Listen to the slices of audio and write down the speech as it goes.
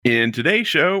In today's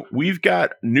show, we've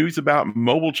got news about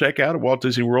mobile checkout at Walt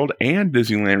Disney World and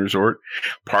Disneyland Resort,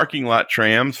 parking lot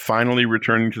trams finally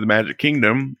returning to the Magic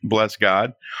Kingdom, bless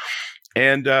God.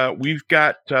 And we've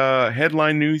got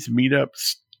headline news,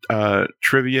 meetups,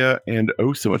 trivia, and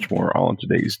oh so much more, all in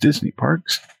today's Disney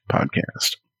Parks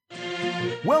podcast.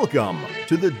 Welcome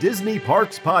to the Disney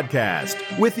Parks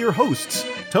Podcast with your hosts,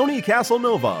 Tony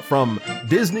Casanova from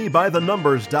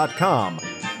DisneyByTheNumbers.com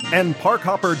and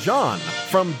Parkhopper John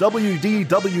from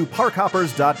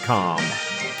WDWParkhoppers.com.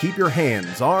 Keep your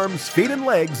hands, arms, feet, and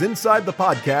legs inside the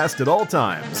podcast at all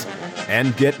times.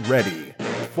 And get ready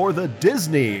for the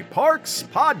Disney Parks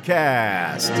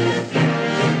Podcast.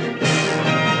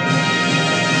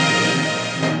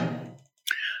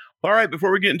 All right,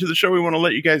 before we get into the show, we want to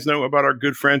let you guys know about our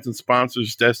good friends and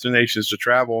sponsors, Destinations to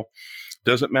Travel.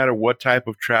 Doesn't matter what type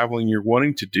of traveling you're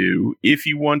wanting to do. If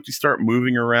you want to start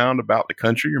moving around about the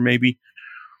country or maybe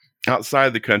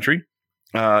outside the country,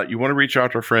 you want to reach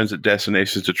out to our friends at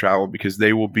Destinations to Travel because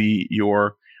they will be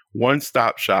your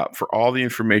one-stop shop for all the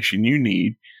information you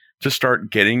need to start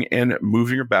getting and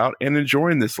moving about and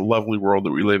enjoying this lovely world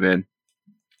that we live in.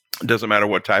 It doesn't matter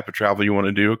what type of travel you want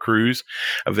to do, a cruise,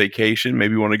 a vacation,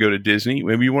 maybe you want to go to Disney,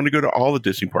 maybe you want to go to all the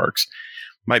Disney parks.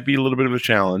 Might be a little bit of a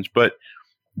challenge, but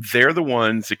they're the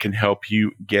ones that can help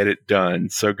you get it done.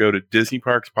 So go to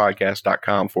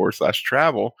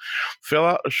DisneyParksPodcast.com/travel, fill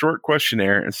out a short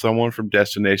questionnaire, and someone from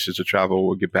Destinations to Travel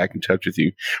will get back in touch with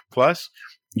you. Plus,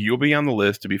 you'll be on the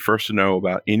list to be first to know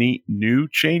about any new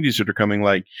changes that are coming,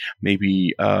 like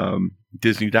maybe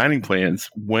Disney dining plans.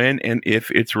 When and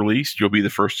if it's released, you'll be the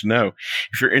first to know.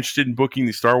 If you're interested in booking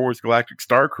the Star Wars Galactic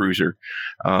Star Cruiser,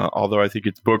 although I think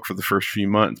it's booked for the first few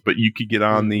months, but you could get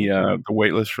on the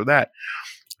wait list for that.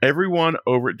 Everyone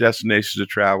over at Destinations to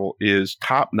Travel is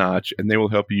top-notch, and they will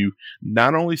help you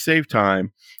not only save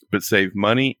time, but save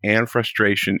money and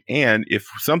frustration. And if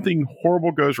something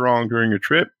horrible goes wrong during your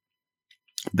trip,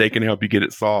 they can help you get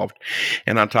it solved.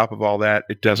 And on top of all that,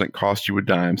 it doesn't cost you a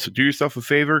dime. So do yourself a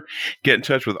favor, get in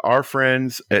touch with our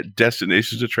friends at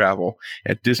Destinations to Travel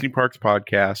at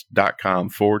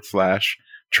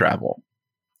DisneyParksPodcast.com/travel.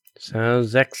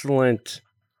 Sounds excellent.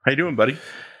 How you doing, buddy?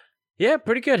 Yeah,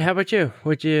 pretty good. How about you?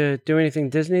 Would you do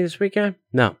anything Disney this weekend?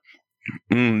 No.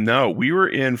 No, we were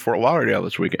in Fort Lauderdale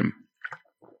this weekend.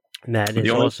 That is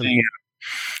awesome.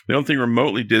 The only thing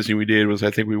remotely Disney we did was I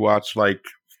think we watched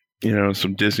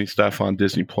some Disney stuff on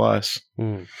Disney Plus.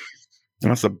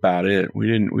 That's about it. We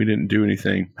didn't do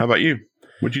anything. How about you?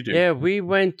 What'd you do? Yeah, we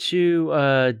went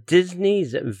to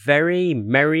Disney's Very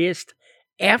Merriest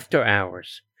After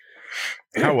Hours.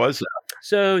 How was that?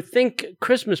 So think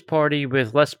Christmas party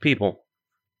with less people.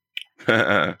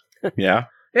 Yeah.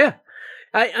 Yeah.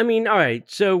 I mean, all right.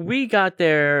 So we got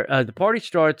there. The party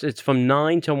starts. It's from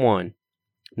 9 to 1.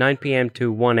 9 p.m.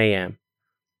 to 1 a.m.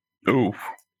 Ooh.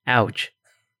 Ouch.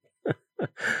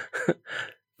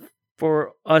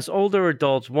 For us older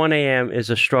adults, 1 a.m. is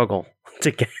a struggle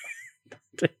to get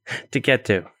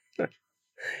to.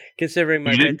 Considering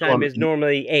my bedtime is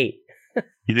normally 8.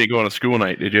 You didn't go on a school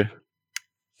night, did you?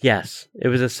 Yes, it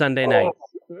was a Sunday night.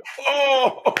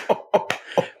 Oh.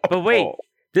 But wait,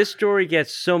 this story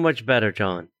gets so much better,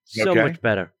 John. So much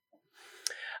better.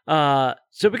 So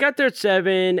we got there at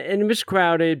 7, and it was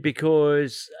crowded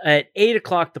because at 8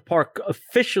 o'clock the park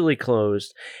officially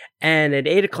closed, and at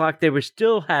 8 o'clock they were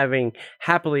still having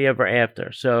Happily Ever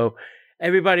After. So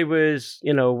everybody was,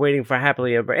 waiting for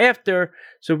Happily Ever After.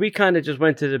 So we kind of just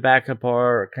went to the back of the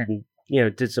park and,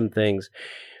 did some things.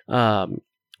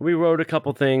 We wrote a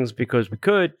couple things because we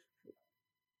could,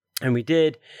 and we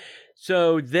did.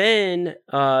 So then,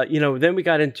 then we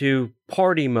got into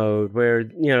party mode where,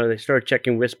 they started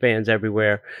checking wristbands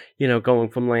everywhere, going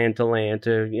from land to land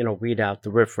to, weed out the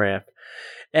riffraff.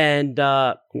 And,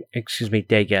 day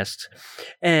guests.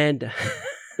 And,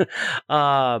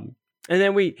 and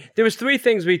then there was 3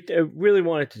 things we really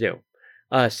wanted to do.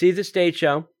 See the stage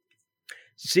show,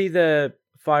 see the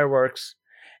fireworks,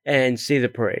 and see the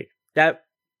parade.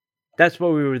 That's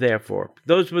what we were there for.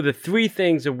 Those were the 3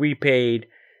 things that we paid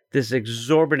this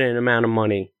exorbitant amount of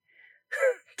money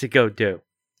to go do.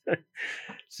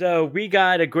 So we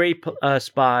got a great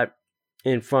spot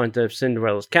in front of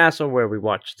Cinderella's castle where we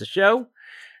watched the show.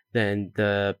 Then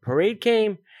the parade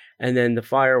came, and then the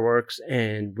fireworks,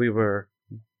 and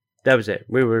that was it.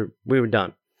 We were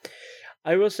done.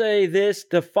 I will say this,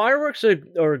 the fireworks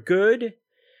are good.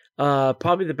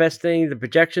 Probably the best thing. The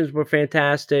projections were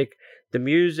fantastic. The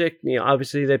music,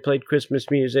 obviously they played Christmas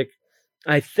music.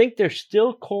 I think they're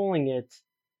still calling it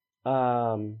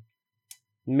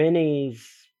Minnie's.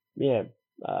 Yeah,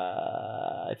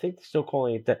 I think they're still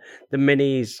calling it the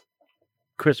Minnie's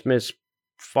Christmas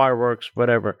fireworks,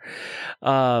 whatever.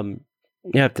 You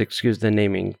have to excuse the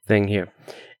naming thing here.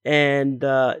 And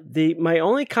my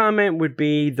only comment would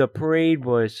be the parade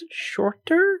was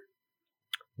shorter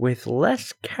with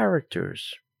less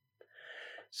characters.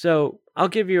 So I'll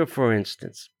give you a for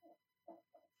instance.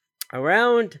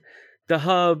 Around the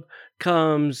hub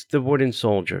comes the wooden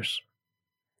soldiers.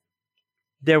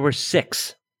 There were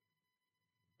 6.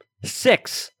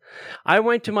 6. I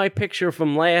went to my picture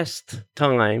from last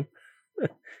time,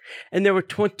 and there were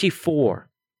 24.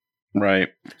 Right.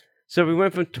 So we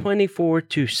went from 24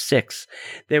 to 6.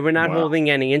 They were not holding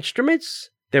any instruments.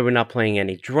 They were not playing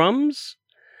any drums.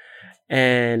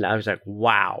 And I was like,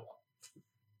 wow,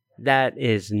 that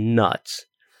is nuts.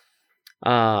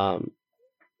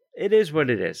 It is what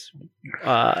it is.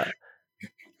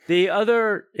 The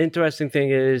other interesting thing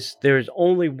is there's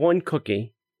only one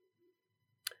cookie.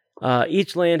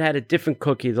 Each land had a different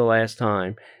cookie the last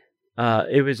time.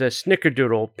 It was a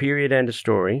snickerdoodle, period, end of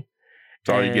story.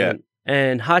 That's all you get.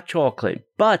 And hot chocolate.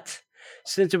 But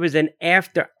since it was an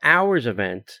after-hours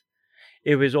event,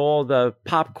 it was all the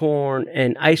popcorn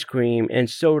and ice cream and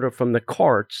soda from the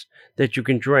carts that you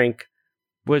can drink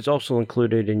was also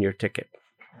included in your ticket.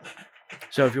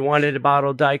 So if you wanted a bottle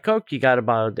of Diet Coke, you got a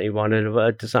bottle. You wanted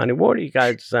a Dasani water, you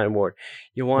got a Dasani water.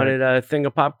 You wanted a thing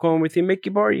of popcorn with your Mickey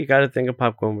bar, you got a thing of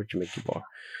popcorn with your Mickey bar.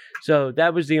 So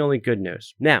that was the only good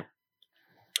news. Now,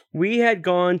 we had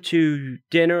gone to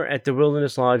dinner at the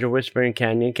Wilderness Lodge or Whispering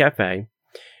Canyon Cafe.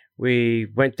 We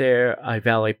went there. I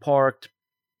valet parked.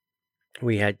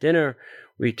 We had dinner.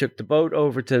 We took the boat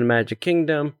over to the Magic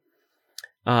Kingdom.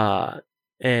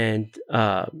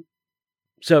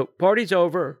 So party's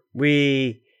over.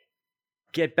 We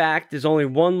get back. There's only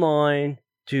one line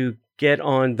to get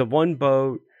on the one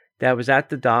boat that was at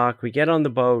the dock. We get on the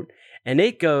boat, and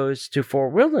it goes to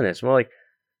Fort Wilderness. We're like,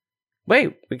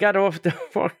 wait, we got off the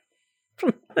Fort.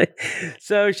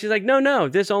 So she's like, no,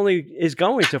 this only is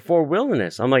going to Fort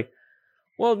Wilderness. I'm like,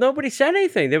 well, nobody said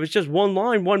anything. There was just one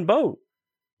line, one boat.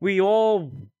 We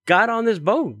all got on this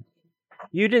boat.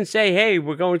 You didn't say, hey,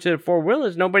 we're going to Fort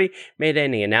Wilderness. Nobody made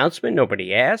any announcement.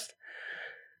 Nobody asked.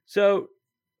 So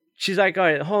she's like, all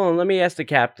right, hold on. Let me ask the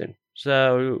captain.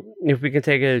 So if we can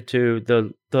take it to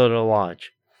the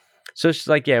lodge. So she's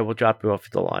like, yeah, we'll drop you off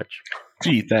at the lodge.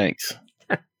 Gee, thanks.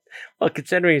 Well,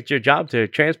 considering it's your job to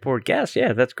transport guests,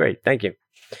 yeah, that's great. Thank you.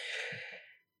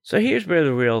 So here's where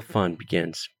the real fun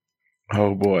begins.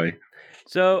 Oh, boy.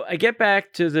 So I get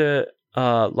back to the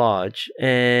lodge,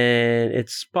 and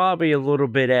it's probably a little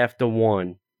bit after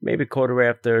 1, maybe quarter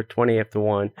after, 20 after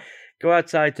 1. Go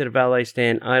outside to the valet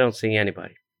stand. I don't see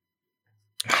anybody.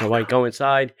 So I go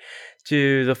inside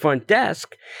to the front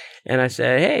desk, and I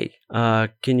say, hey,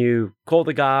 can you call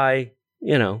the guy,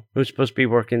 who's supposed to be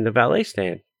working the valet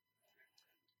stand?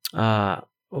 Let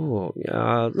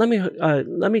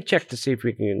me check to see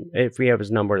if we have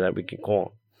his number that we can call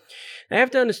him. I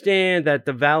have to understand that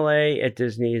the valet at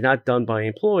Disney is not done by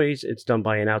employees; it's done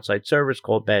by an outside service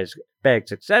called Bags,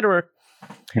 etc.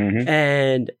 Mm-hmm.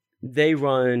 And they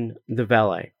run the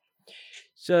valet.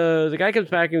 So the guy comes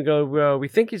back and goes, "Well, we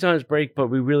think he's on his break, but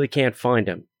we really can't find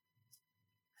him."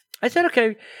 I said,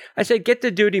 "Okay." I said, "Get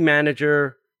the duty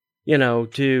manager,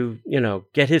 to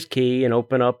get his key and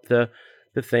open up the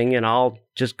thing, and I'll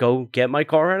just go get my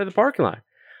car out of the parking lot."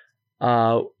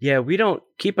 Yeah, we don't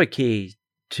keep a key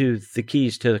to the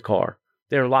keys to the car.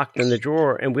 They're locked in the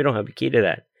drawer, and we don't have a key to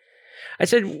that. I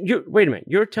said, wait a minute.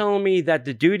 You're telling me that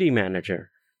the duty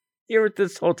manager here at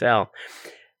this hotel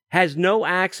has no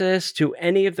access to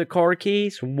any of the car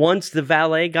keys once the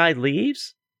valet guy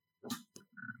leaves?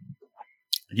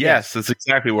 Yes, that's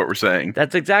exactly what we're saying.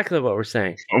 That's exactly what we're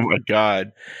saying. Oh, my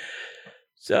God.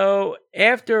 So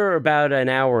after about an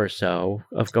hour or so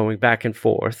of going back and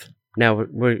forth, now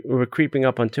we're creeping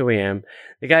up on 2 a.m.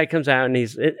 The guy comes out and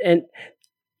and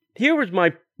here was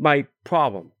my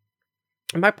problem.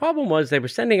 My problem was they were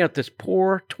sending out this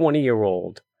poor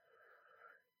 20-year-old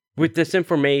with this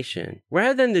information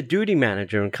rather than the duty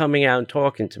manager and coming out and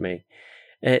talking to me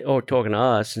or talking to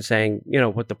us and saying,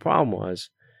 what the problem was.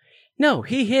 No,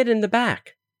 he hid in the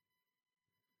back.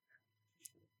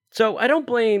 So I don't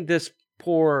blame this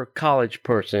poor college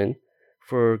person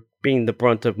for being the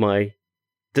brunt of my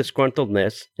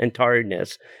disgruntledness and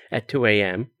tiredness at 2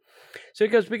 a.m. So he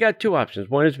goes, we got 2 options.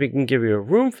 One is we can give you a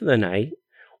room for the night,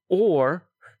 or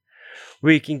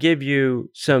we can give you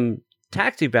some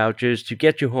taxi vouchers to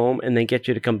get you home and then get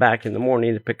you to come back in the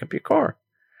morning to pick up your car.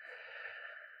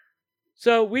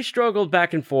 So we struggled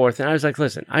back and forth, and I was like,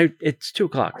 listen, it's 2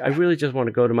 o'clock. I really just want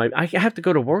to go to I have to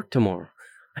go to work tomorrow.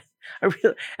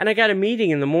 And I got a meeting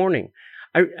in the morning.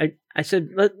 I said,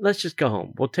 let's just go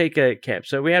home. We'll take a cab.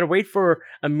 So we had to wait for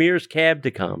Amir's cab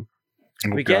to come.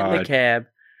 We get in the cab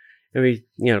and we,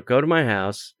 go to my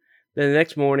house. Then the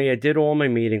next morning I did all my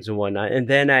meetings and whatnot. And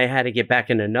then I had to get back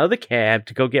in another cab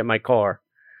to go get my car.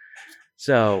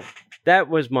 So that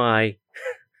was my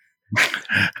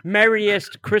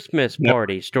merriest Christmas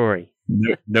party story.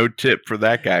 No tip for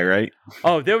that guy, right?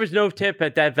 Oh, there was no tip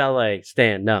at that valet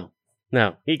stand. No,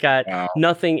 he got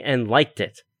nothing and liked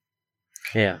it.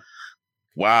 Yeah.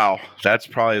 Wow, that's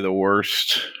probably the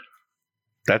worst.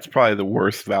 That's probably the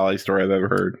worst valet story I've ever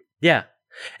heard. Yeah,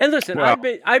 and listen,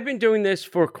 I've been doing this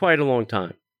for quite a long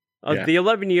time. The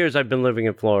 11 years I've been living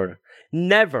in Florida,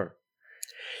 never.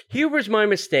 Here was my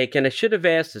mistake, and I should have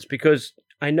asked this because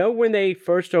I know when they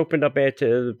first opened up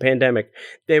after the pandemic,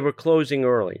 they were closing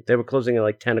early. They were closing at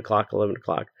like 10 o'clock, 11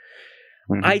 o'clock.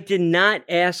 Mm-hmm. I did not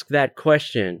ask that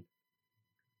question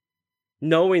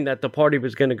knowing that the party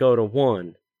was going to go to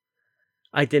 1.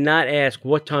 I did not ask,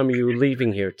 what time are you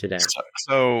leaving here today?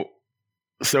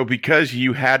 So because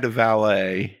you had to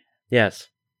valet. Yes.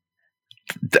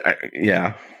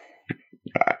 Yeah.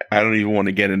 I don't even want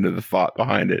to get into the thought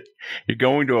behind it. You're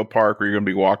going to a park where you're going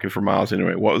to be walking for miles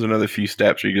anyway. What was another few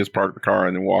steps where you just park the car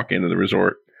and then walk into the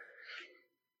resort?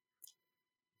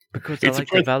 Because it's I like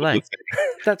the valet.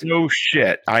 That's no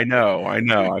shit. I know.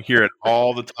 I hear it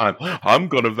all the time. I'm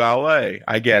going to valet.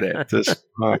 I get it.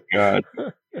 Oh, God.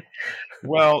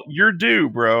 Well, you're due,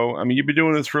 bro. I mean, you've been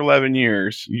doing this for 11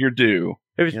 years. You're due.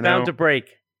 It was bound to break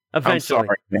eventually. I'm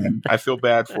sorry, man. I feel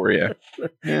bad for you.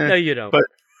 No, you don't. But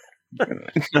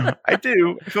I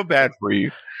do. I feel bad for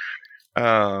you.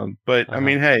 But I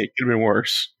mean, hey, it could have been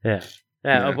worse. Yeah.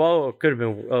 Well, it could have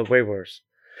been way worse.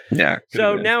 Yeah.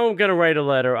 So now I'm going to write a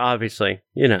letter, obviously.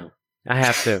 I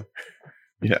have to.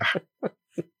 Yeah.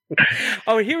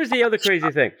 Oh, here's the other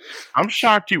crazy thing. I'm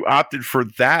shocked you opted for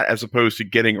that as opposed to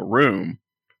getting a room.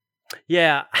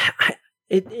 Yeah.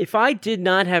 If I did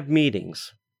not have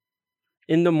meetings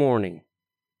in the morning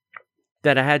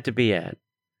that I had to be at,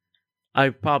 I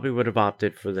probably would have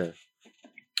opted for the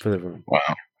room. Wow.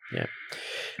 Yeah.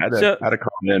 Had to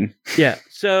come in. Yeah.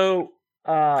 So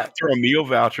throw a meal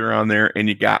voucher on there and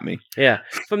you got me. Yeah.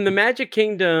 From the Magic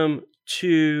Kingdom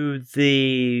to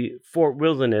the Fort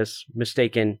Wilderness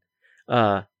mistaken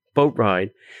boat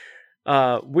ride,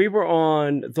 we were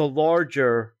on the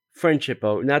larger Friendship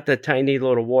boat, not the tiny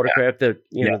little watercraft, the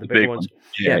big ones.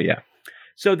 Yeah.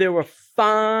 So there were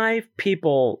 5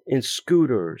 people in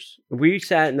scooters. We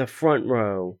sat in the front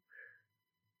row.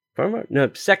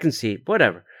 No, second seat,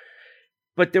 whatever.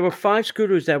 But there were 5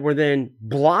 scooters that were then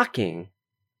blocking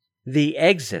the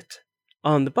exit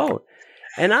on the boat.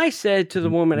 And I said to the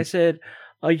woman, I said,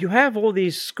 you have all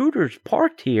these scooters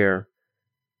parked here.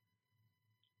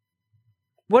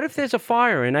 What if there's a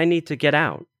fire and I need to get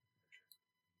out?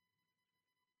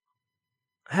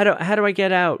 How do I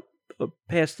get out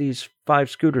past these 5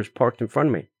 scooters parked in front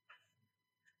of me?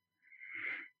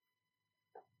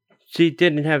 She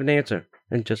didn't have an answer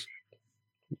and just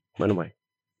went away.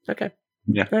 Okay.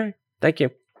 Yeah. All right. Thank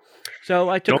you. So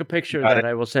I took a picture that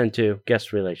I will send to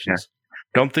guest relations.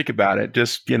 Yeah. Don't think about it.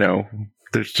 Just,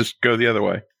 just go the other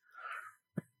way.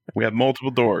 We have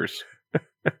multiple doors.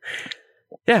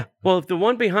 Yeah. Well, if the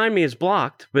one behind me is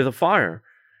blocked with a fire.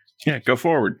 Yeah, go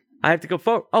forward. I have to go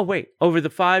forward. Oh, wait. Over the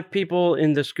 5 people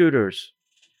in the scooters.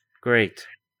 Great.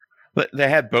 But they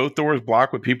had both doors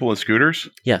blocked with people in scooters?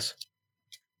 Yes.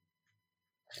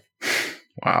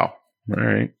 Wow. All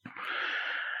right.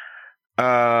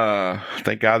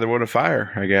 Thank God there wasn't a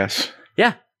fire, I guess.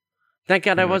 Yeah. Thank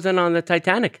God I wasn't on the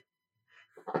Titanic.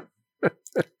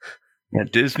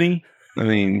 At Disney? I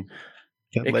mean,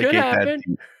 that it lake could ain't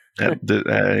happen.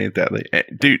 that ain't that lake.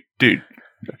 Dude,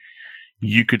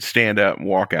 you could stand up and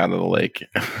walk out of the lake.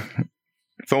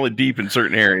 It's only deep in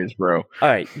certain areas, bro. All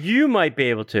right. You might be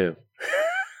able to.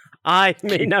 I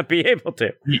may not be able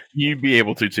to. You'd be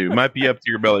able to, too. Might be up to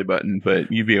your belly button,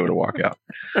 but you'd be able to walk out.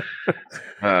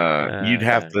 You'd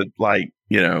have to,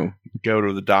 go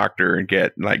to the doctor and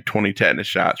get, 20 tetanus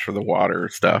shots for the water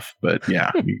stuff. But,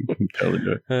 yeah, you can totally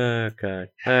do it. Oh, God.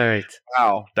 All right.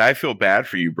 Wow. I feel bad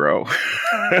for you, bro.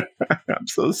 I'm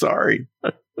so sorry.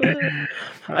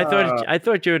 I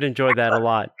thought you would enjoy that a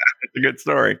lot. It's a good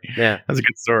story. Yeah. That's a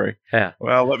good story. Yeah.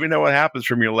 Well, let me know what happens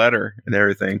from your letter and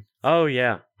everything. Oh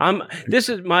yeah. This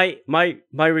is my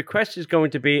request is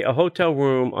going to be a hotel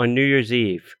room on New Year's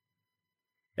Eve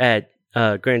at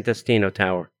Grand Destino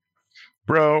Tower.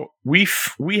 Bro, we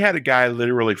had a guy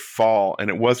literally fall, and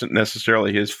it wasn't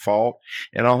necessarily his fault,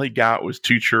 and all he got was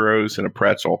 2 churros and a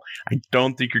pretzel. I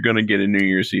don't think you're going to get a New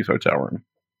Year's Eve hotel room.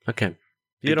 Okay.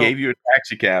 They gave you a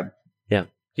taxi cab. Yeah.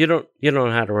 You don't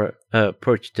know how to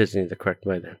approach Disney the correct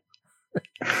way then.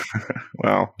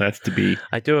 Well, that's to be.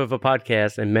 I do have a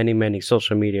podcast and many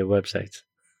social media websites.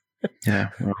 Yeah.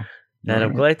 Well, that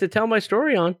I'm glad to tell my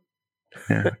story on.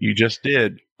 Yeah, you just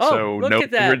did. Oh, so look no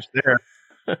at that. leverage there.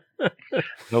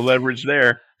 No leverage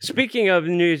there. Speaking of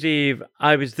New Year's Eve,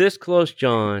 I was this close,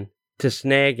 John, to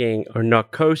snagging or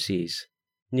Narcosis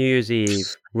New Year's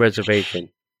Eve reservation.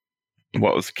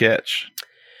 What was the catch?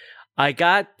 I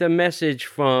got the message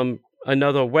from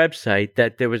another website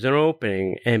that there was an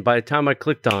opening, and by the time I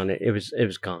clicked on it, it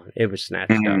was gone. It was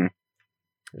snatched up. It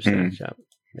was snatched up.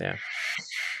 Yeah.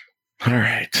 All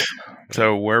right.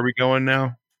 So where are we going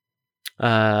now?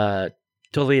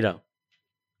 Toledo.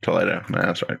 No,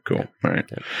 that's right. Cool. Yeah. All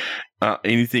right.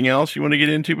 Anything else you want to get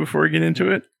into before we get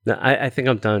into it? No, I think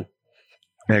I'm done.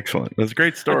 Excellent. That's a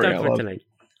great story. I'm done for tonight.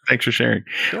 Thanks for sharing.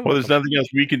 Well, there's nothing else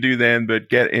we can do then but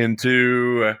get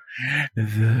into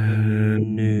the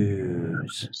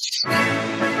news.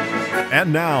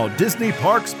 And now, Disney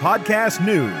Parks Podcast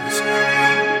News.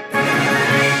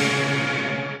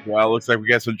 Well, it looks like we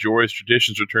got some joyous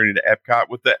traditions returning to Epcot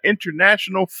with the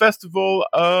International Festival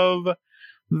of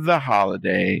the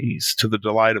Holidays. To the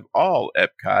delight of all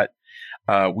Epcot,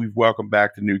 we've welcomed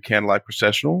back the new Candlelight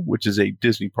Processional, which is a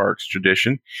Disney Parks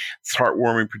tradition. It's a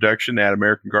heartwarming production at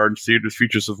American Gardens Theater,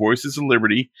 features the Voices of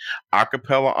Liberty, a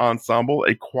cappella ensemble,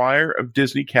 a choir of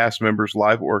Disney cast members,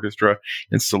 live orchestra,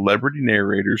 and celebrity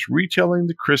narrators retelling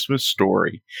the Christmas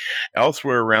story.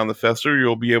 Elsewhere around the festival,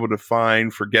 you'll be able to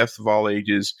find, for guests of all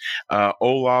ages,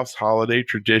 Olaf's Holiday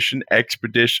Tradition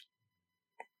Expedition.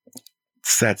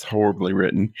 That's horribly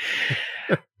written.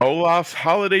 Olaf's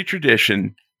Holiday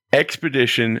Tradition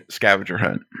Expedition Scavenger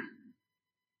Hunt.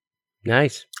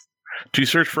 Nice. To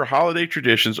search for holiday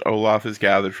traditions Olaf has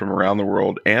gathered from around the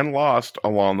world and lost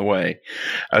along the way.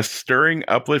 A stirring,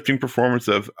 uplifting performance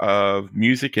of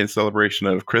music in celebration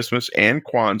of Christmas and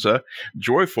Kwanzaa.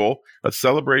 Joyful, a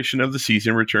celebration of the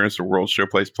season, returns to World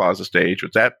Showplace Plaza stage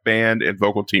with that band and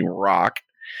vocal team rock.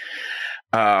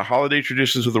 Holiday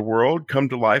traditions of the world come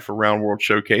to life around World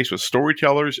Showcase with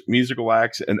storytellers, musical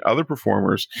acts, and other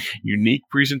performers. Unique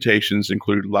presentations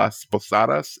include Las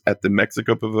Posadas at the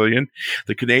Mexico Pavilion,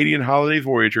 the Canadian Holiday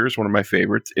Voyagers, one of my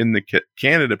favorites, in the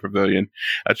Canada Pavilion,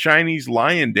 a Chinese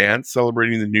lion dance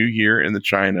celebrating the New Year in the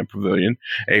China Pavilion,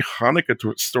 a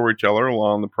Hanukkah storyteller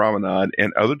along the promenade,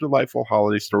 and other delightful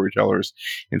holiday storytellers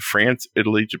in France,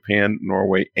 Italy, Japan,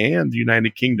 Norway, and the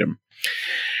United Kingdom.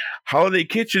 Holiday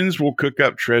kitchens will cook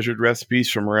up treasured recipes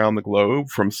from around the globe,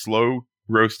 from slow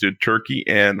roasted turkey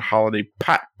and holiday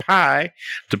pot pie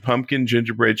to pumpkin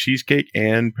gingerbread cheesecake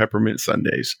and peppermint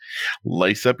sundaes.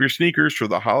 Lace up your sneakers for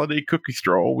the holiday cookie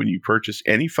stroll when you purchase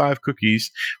any 5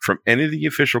 cookies from any of the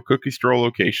official cookie stroll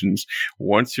locations.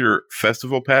 Once your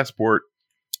festival passport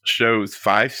shows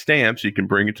 5 stamps, you can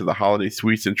bring it to the holiday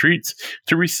sweets and treats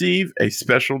to receive a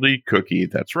specialty cookie.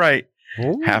 That's right.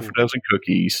 Ooh. Half a dozen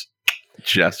cookies.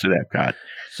 Just at Epcot.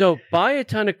 So buy a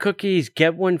ton of cookies,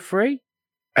 get one free?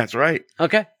 That's right.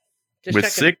 Okay. With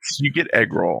 6, you get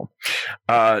egg roll.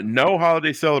 No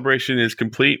holiday celebration is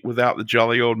complete without the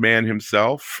jolly old man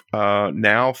himself.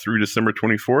 Now through December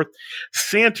 24th,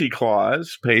 Santa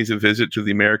Claus pays a visit to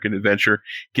the American Adventure,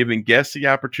 giving guests the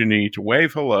opportunity to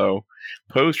wave hello,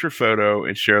 pose for photo,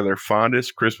 and share their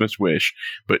fondest Christmas wish.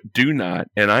 But do not,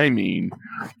 and I mean,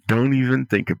 don't even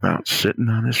think about sitting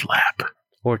on his lap.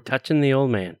 Or touching the old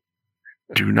man.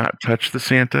 Do not touch the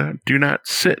Santa. Do not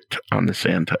sit on the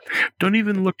Santa. Don't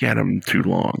even look at him too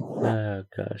long. Oh,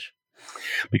 gosh.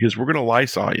 Because we're going to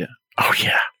Lysol you. Oh,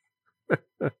 yeah.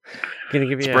 Going to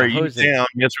give you Spray a you hose down.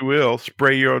 Yes, we will.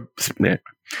 Spray your... Yeah.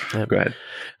 Yep. Go ahead.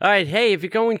 All right. Hey, if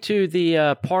you're going to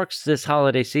the parks this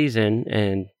holiday season,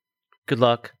 and good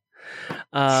luck,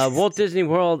 Walt Disney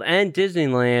World and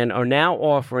Disneyland are now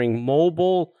offering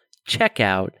mobile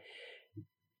checkout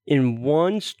in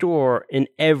one store in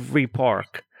every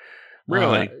park.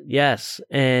 Really? Yes.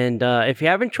 And if you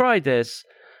haven't tried this,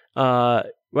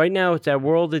 right now it's at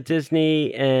World of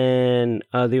Disney and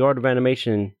the Art of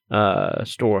Animation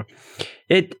store.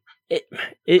 It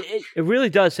really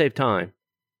does save time.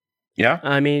 Yeah.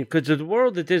 I mean, because at the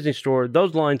World of Disney store,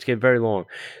 those lines get very long.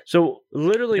 So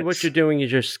literally what you're doing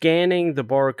is you're scanning the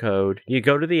barcode. You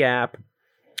go to the app.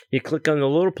 You click on the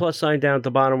little plus sign down at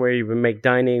the bottom where you can make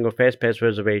dining or fast pass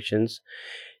reservations.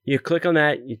 You click on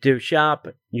that, you do shop,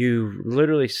 you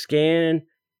literally scan,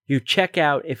 you check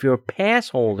out. If you're a pass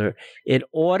holder, it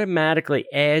automatically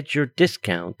adds your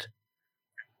discount.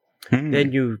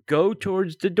 Then you go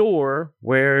towards the door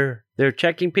where they're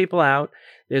checking people out.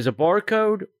 There's a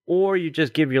barcode, or you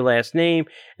just give your last name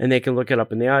and they can look it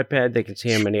up in the iPad. They can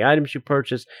see how many items you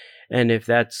purchased. And if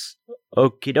that's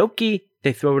Okie dokie.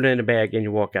 They throw it in a bag and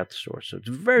you walk out the store. So it's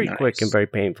very quick and very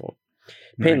painless.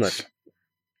 Nice.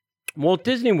 Walt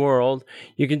Disney World,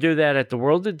 you can do that at the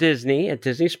World of Disney at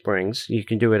Disney Springs. You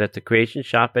can do it at the Creation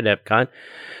Shop at Epcot.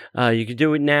 You can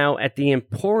do it now at the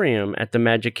Emporium at the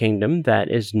Magic Kingdom.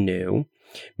 That is new.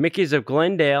 Mickey's of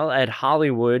Glendale at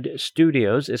Hollywood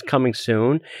Studios is coming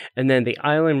soon. And then the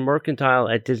Island Mercantile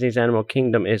at Disney's Animal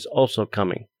Kingdom is also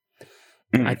coming.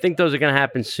 I think those are going to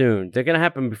happen soon. They're going to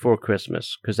happen before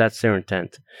Christmas because that's their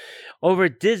intent. Over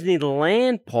at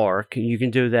Disneyland Park, you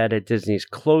can do that at Disney's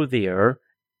Clothier,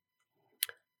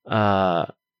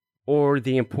 or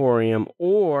the Emporium,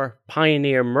 or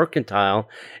Pioneer Mercantile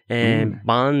and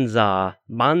Banza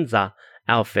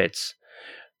Outfits.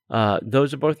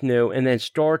 Those are both new. And then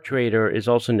Star Trader is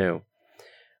also new.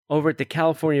 Over at the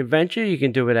California Adventure, you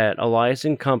can do it at Elias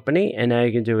 & Company, and now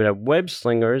you can do it at Web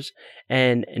Slingers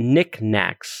and Knick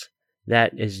Knacks.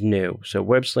 That is new. So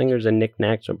Web Slingers and Knick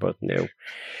Knacks are both new.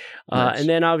 Nice. And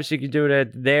then obviously you can do it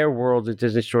at their World at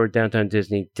Disney Store, Downtown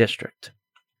Disney District.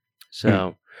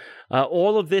 So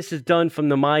all of this is done from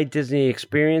the My Disney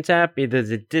Experience app, either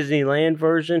the Disneyland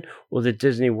version or the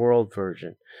Disney World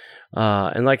version.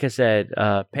 And like I said,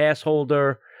 pass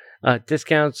holder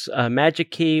discounts,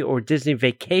 Magic Key or Disney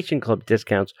Vacation Club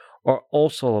discounts are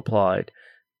also applied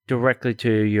directly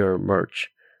to your merch.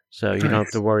 So you don't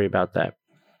have to worry about that.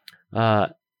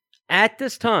 At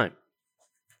this time,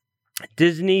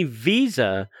 Disney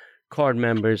Visa card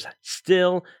members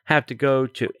still have to go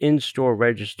to in-store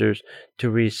registers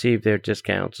to receive their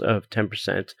discounts of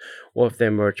 10% off their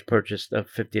merch purchase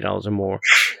of $50 or more.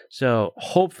 So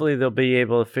hopefully they'll be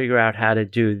able to figure out how to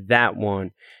do that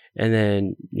one, and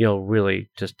then you'll really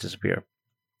just disappear.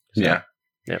 So, yeah.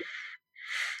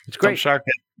 It's great.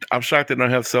 I'm shocked they don't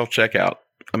have self-checkout.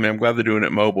 I mean, I'm glad they're doing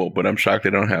it mobile, but I'm shocked they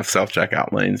don't have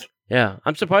self-checkout lanes. Yeah,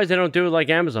 I'm surprised they don't do it like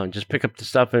Amazon. Just pick up the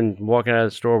stuff and walking out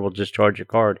of the store will just charge your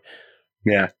card.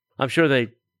 Yeah. I'm sure they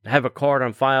have a card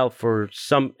on file for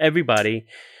everybody.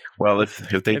 Well, if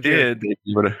they did, they'd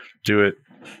be able to do it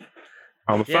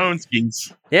on the phone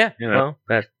skis. Yeah, well,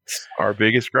 that's our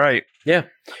biggest gripe. Yeah.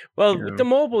 Well, with the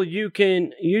mobile, you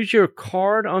can use your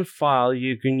card on file.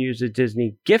 You can use a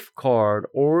Disney gift card,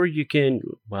 or you can,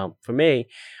 well, for me,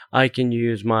 I can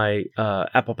use my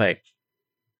Apple Pay.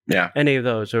 Yeah. Any of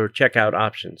those or checkout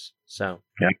options. So,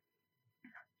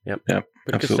 Yep.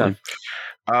 Absolutely.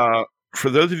 For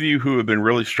those of you who have been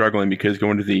really struggling because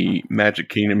going to the Magic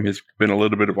Kingdom has been a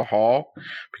little bit of a haul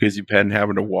because you've been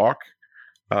having to walk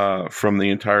from the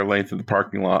entire length of the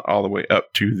parking lot all the way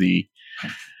up to the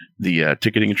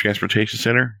ticketing and transportation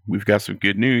center, we've got some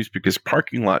good news because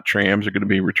parking lot trams are going to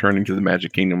be returning to the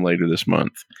Magic Kingdom later this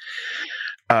month.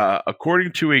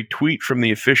 According to a tweet from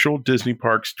the official Disney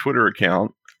Parks Twitter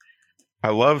account, I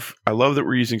love that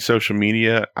we're using social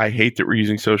media. I hate that we're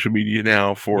using social media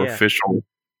now for official,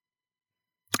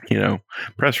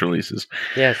 press releases.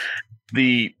 Yes.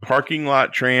 The parking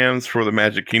lot trams for the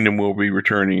Magic Kingdom will be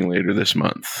returning later this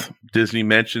month. Disney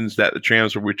mentions that the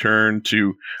trams will return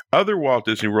to other Walt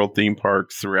Disney World theme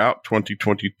parks throughout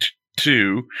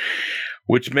 2022,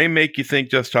 which may make you think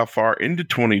just how far into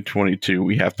 2022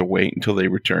 we have to wait until they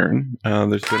return.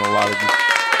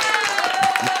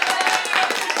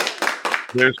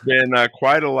 There's been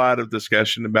quite a lot of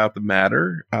discussion about the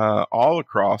matter all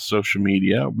across social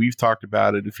media. We've talked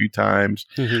about it a few times.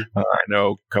 Mm-hmm. I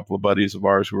know a couple of buddies of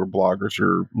ours who are bloggers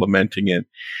are lamenting it.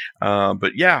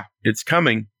 But yeah, it's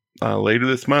coming. Later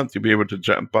this month, you'll be able to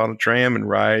jump on a tram and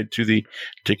ride to the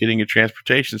ticketing and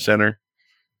transportation center.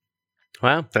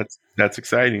 Wow. That's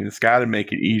exciting. It's got to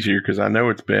make it easier because I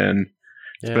know it's been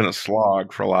a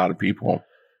slog for a lot of people.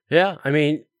 Yeah. I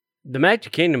mean, the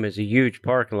Magic Kingdom is a huge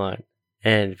parking lot.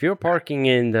 And if you're parking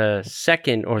in the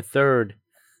second or third,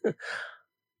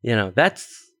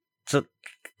 that's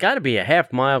got to be a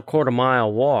half mile, quarter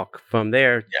mile walk from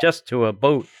there just to a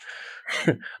boat,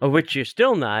 of which you're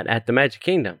still not at the Magic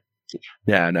Kingdom.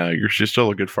 Yeah, no, you're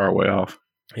still a good far way off.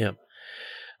 Yeah.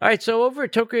 All right, so over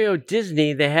at Tokyo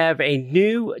Disney, they have a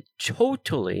new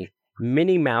totally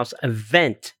Minnie Mouse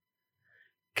event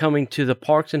coming to the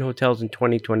parks and hotels in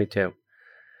 2022.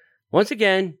 Once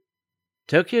again,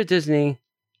 Tokyo Disney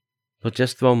will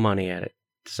just throw money at it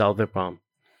to solve their problem.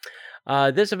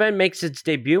 This event makes its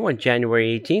debut on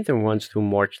January 18th and runs through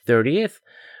March 30th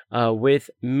with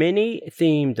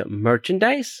Minnie-themed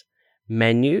merchandise,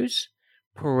 menus,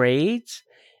 parades,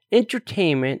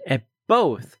 entertainment at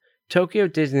both Tokyo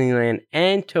Disneyland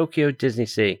and Tokyo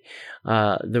DisneySea.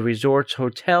 The resort's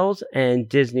hotels and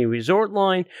Disney Resort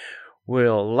line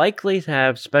will likely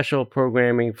have special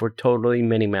programming for Totally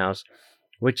Minnie Mouse,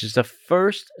 which is the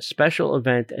first special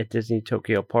event at Disney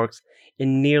Tokyo Parks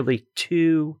in nearly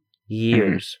 2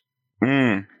 years.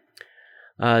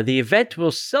 The event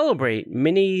will celebrate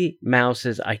Minnie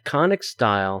Mouse's iconic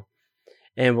style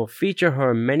and will feature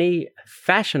her many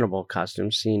fashionable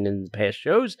costumes seen in past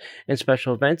shows and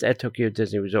special events at Tokyo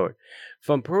Disney Resort.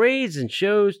 From parades and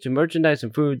shows to merchandise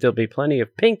and food, there'll be plenty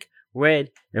of pink,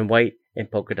 red, and white and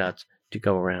polka dots to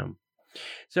go around.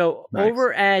 So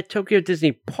over at Tokyo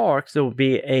Disney Parks, there will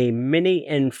be a Minnie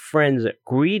and Friends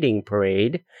greeting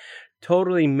parade,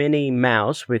 totally Minnie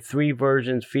Mouse, with 3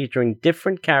 versions featuring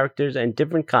different characters and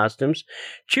different costumes: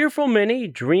 Cheerful Minnie,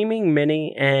 Dreaming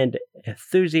Minnie, and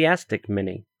Enthusiastic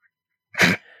Minnie.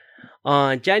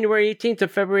 On January 18th to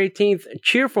February 18th,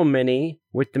 Cheerful Minnie,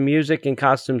 with the music and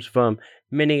costumes from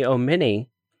Minnie O' Minnie.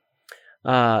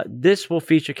 This will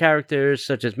feature characters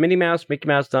such as Minnie Mouse, Mickey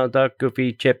Mouse, Donald Duck,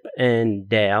 Goofy, Chip, and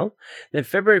Dale. Then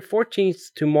February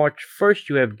 14th to March 1st,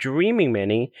 you have Dreaming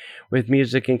Minnie with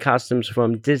music and costumes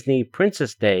from Disney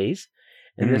Princess Days.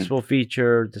 And this will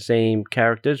feature the same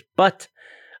characters, but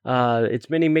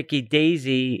it's Minnie, Mickey,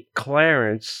 Daisy,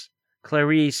 Clarice,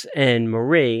 and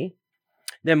Marie.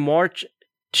 Then March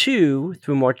 2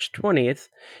 through March 20th,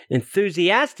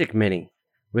 Enthusiastic Minnie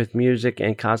with music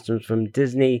and costumes from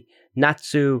Disney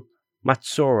Natsu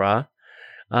Matsura.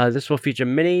 This will feature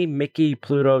Minnie, Mickey,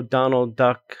 Pluto, Donald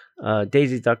Duck,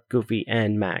 Daisy Duck, Goofy,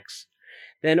 and Max.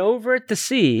 Then over at the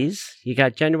Seas, you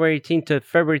got January 18th to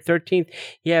February 13th,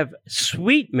 you have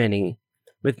Sweet Minnie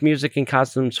with music and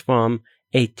costumes from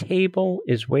A Table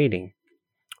is Waiting,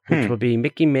 which will be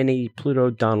Mickey, Minnie,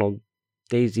 Pluto, Donald,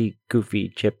 Daisy, Goofy,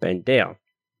 Chip, and Dale.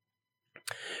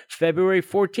 February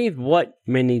 14th, what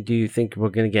Minnie do you think we're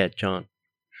going to get, John?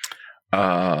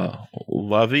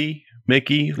 Lovey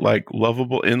Mickey, like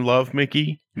lovable, in love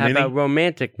Mickey. How about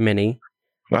Romantic Minnie?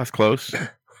 That's close.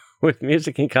 With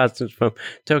music and costumes from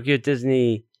Tokyo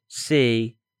Disney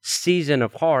Sea, Season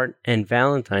of Heart, and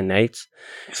Valentine Nights.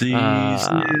 Season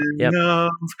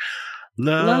of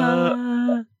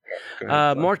Love.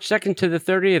 March 2nd to the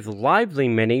 30th, Lively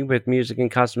Minnie with music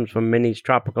and costumes from Minnie's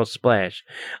Tropical Splash.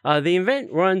 The event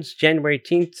runs January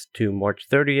 18th to March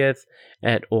 30th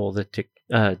at all the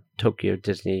Tokyo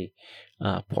Disney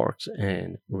parks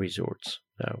and resorts.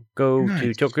 So go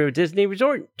to Tokyo Disney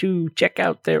Resort to check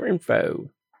out their info.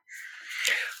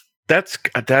 That's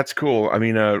cool. I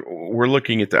mean, we're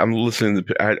looking at I'm listening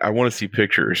to I want to see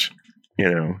pictures,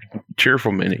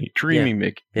 Cheerful Minnie, Dreamy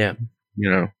Mickey. Yeah.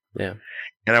 Yeah.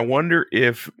 And I wonder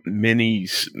if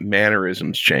Minnie's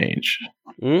mannerisms change.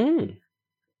 That'd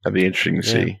be interesting to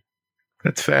see.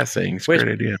 That's fascinating. It's a great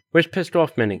idea. Where's Pissed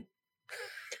Off Minnie?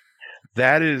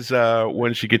 That is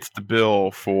when she gets the bill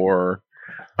for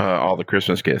all the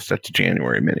Christmas gifts. That's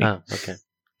January Minnie. Oh, okay.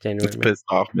 January It's Pissed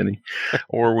Off Minnie.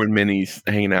 Or when Minnie's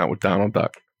hanging out with Donald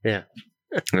Duck. Yeah.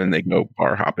 And then they go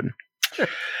bar hopping.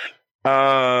 You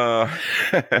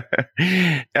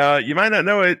might not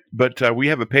know it, but we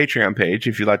have a Patreon page.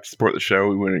 If you'd like to support the show,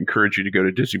 we would encourage you to go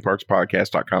to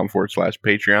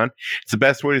DisneyParksPodcast.com/Patreon. It's the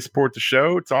best way to support the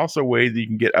show. It's also a way that you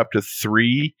can get up to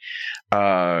 3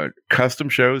 custom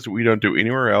shows that we don't do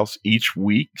anywhere else each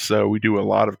week. So we do a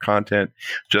lot of content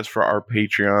just for our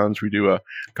Patreons. We do a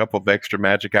couple of extra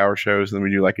Magic Hour shows, and then we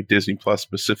do like a Disney Plus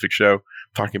specific show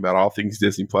talking about all things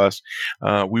Disney Plus.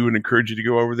 We would encourage you to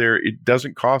go over there. It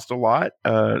doesn't cost a lot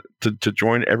to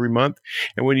join every month.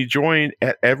 And when you join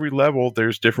at every level,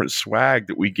 there's different swag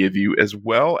that we give you, as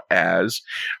well as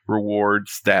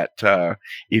rewards that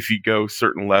if you go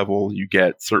certain level, you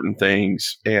get certain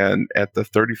things. And at the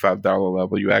 $35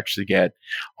 level, you actually get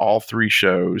all 3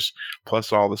 shows,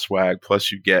 plus all the swag,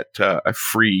 plus you get a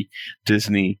free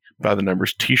Disney by the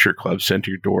Numbers t-shirt club sent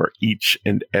to your door each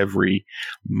and every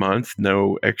month.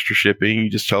 No extra shipping.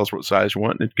 You just tell us what size you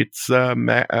want, and it gets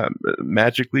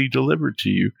magically delivered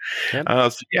to you. Yep.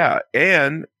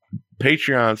 And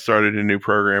Patreon started a new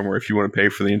program where if you want to pay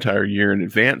for the entire year in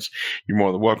advance, you're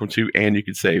more than welcome to, and you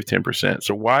can save 10%.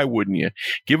 So why wouldn't you?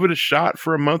 Give it a shot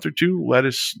for a month or 2. Let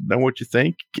us know what you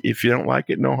think. If you don't like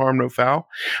it, no harm, no foul.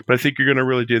 But I think you're going to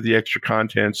really dig the extra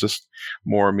content. It's just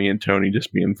more of me and Tony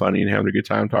just being funny and having a good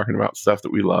time talking about stuff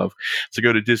that we love. So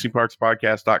go to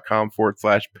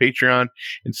DisneyParksPodcast.com/Patreon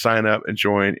and sign up and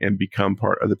join and become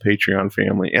part of the Patreon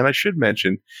family. And I should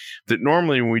mention that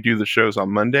normally when we do the shows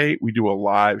on Monday, we do a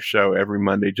live show every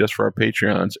Monday just for our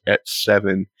Patreons at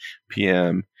 7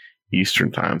 p.m.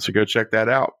 Eastern time. So go check that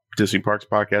out.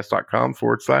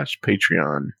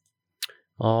 DisneyParksPodcast.com/Patreon.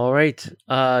 All right.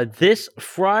 This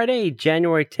Friday,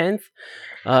 January 10th,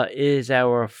 is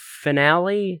our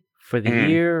finale for the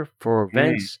year for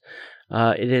events.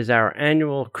 It is our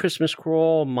annual Christmas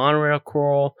crawl, monorail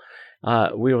crawl,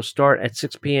 We will start at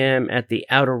 6 p.m. at the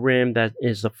Outer Rim. That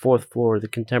is the 4th floor of the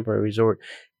Contemporary Resort.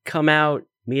 Come out,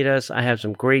 meet us. I have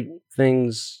some great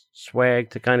things, swag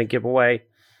to kind of give away.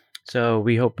 So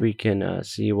we hope we can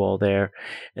see you all there.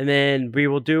 And then we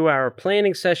will do our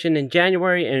planning session in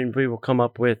January, and we will come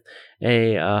up with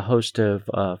a host of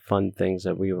fun things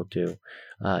that we will do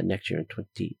next year in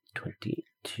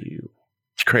 2022.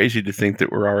 It's crazy to think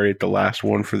that we're already at the last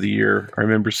one for the year. I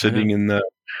remember sitting in the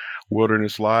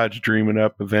Wilderness Lodge dreaming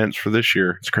up events for this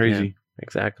year. It's crazy. Yeah,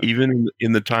 exactly. Even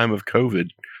in the time of COVID.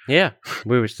 Yeah,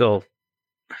 we were still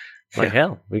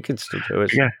hell. We could still do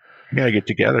it. Yeah, we got to get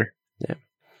together. Yeah.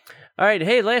 All right.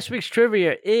 Hey, last week's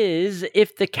trivia is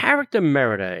if the character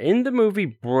Merida in the movie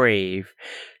Brave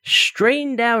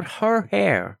straightened out her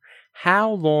hair,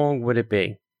 how long would it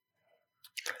be?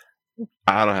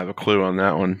 I don't have a clue on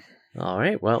that one. All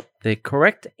right. Well, the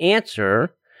correct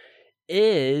answer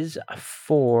is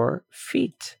 4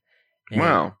 feet. And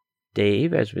wow.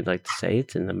 Dave, as we'd like to say,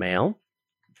 it's in the mail.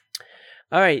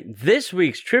 All right. This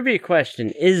week's trivia question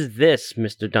is this,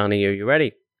 Mr. Donahue. You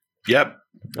ready? Yep.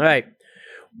 All right.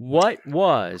 What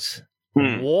was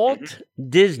Walt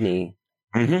Disney,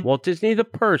 Walt Disney the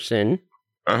person,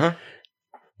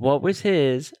 what was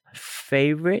his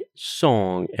favorite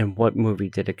song and what movie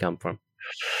did it come from?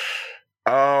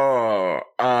 Oh,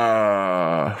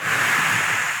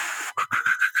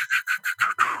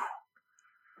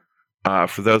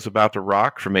 for those about to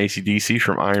rock from AC/DC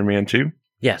from Iron Man 2?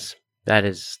 Yes, that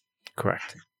is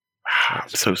correct. Wow,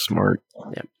 so smart.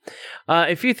 Yeah.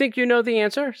 If you think you know the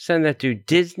answer, send that to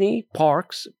Disney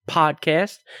Parks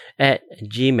Podcast at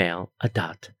gmail.com.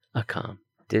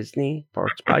 Disney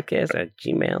Parks Podcast at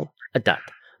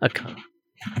gmail.com.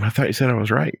 I thought you said I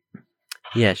was right.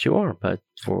 Yes, you are, but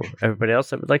for everybody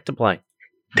else that would like to play.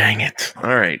 Dang it.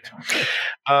 All right.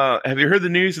 Have you heard the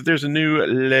news that there's a new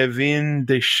Le Vin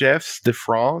des Chefs de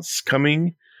France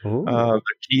coming? The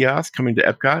kiosk coming to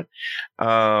Epcot.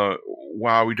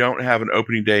 While we don't have an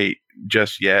opening date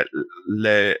just yet,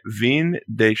 Le Vin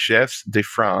des Chefs de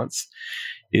France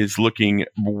is looking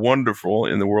wonderful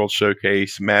in the World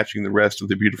Showcase, matching the rest of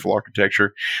the beautiful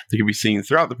architecture that can be seen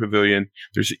throughout the pavilion.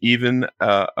 There's even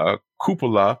a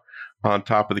cupola on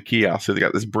top of the kiosk. So they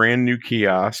got this brand new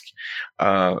kiosk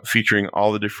featuring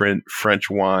all the different French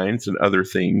wines and other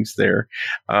things there.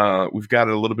 We've got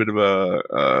a little bit of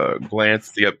a glance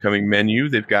at the upcoming menu.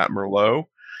 They've got Merlot,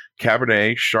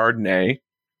 Cabernet, Chardonnay.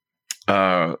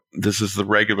 This is the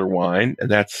regular wine, and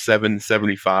that's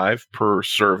 $7.75 per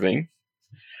serving.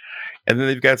 And then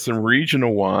they've got some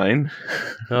regional wine.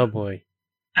 Oh, boy.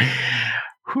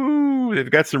 They've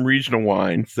got some regional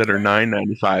wines that are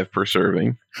 $9.95 per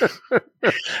serving.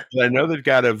 I know they've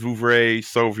got a Vouvray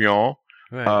Sauvignon,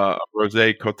 a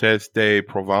Rosé Côtes de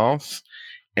Provence,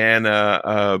 and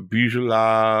a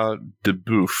Beaujolais de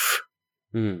Boeuf.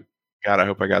 God, I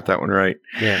hope I got that one right.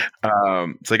 Yeah.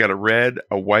 So they got a red,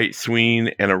 a white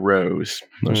Sween, and a rose.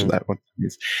 Most of that one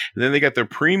is. And then they got their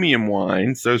premium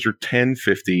wines. Those are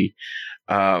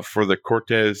 $10.50 for the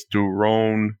Cortes du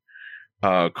Rhône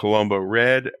Colombo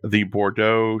Red, the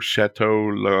Bordeaux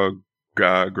Chateau Le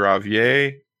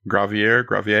Gravier.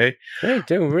 Hey,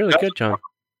 doing really good, John.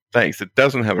 Thanks. It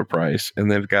doesn't have a price. And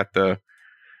they've got the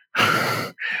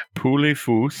Poulet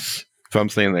Fous, if I'm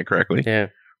saying that correctly. Yeah.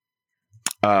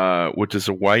 Which is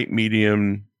a white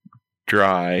medium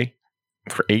dry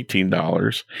for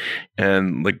 $18.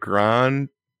 And Le Grand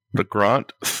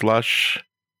Slush,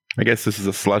 I guess this is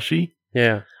a slushy.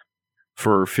 Yeah.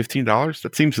 For $15?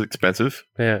 That seems expensive.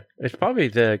 Yeah. It's probably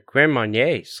the Grand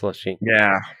Marnier slushy.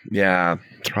 Yeah.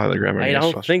 It's probably the Grand Marnier I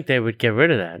don't think they would get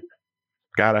rid of that.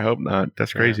 God, I hope not.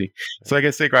 That's crazy. Yeah. So I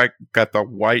guess they got the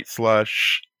white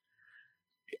slush,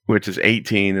 which is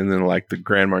 $18, and then like the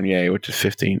Grand Marnier, which is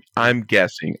 $15. I'm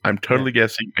guessing. I'm totally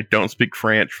guessing. I don't speak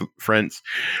French.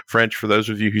 For those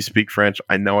of you who speak French,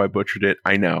 I know I butchered it.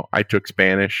 I know. I took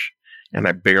Spanish, and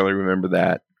I barely remember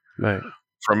that. Right.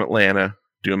 From Atlanta.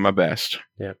 Doing my best.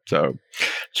 Yeah. So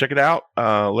check it out.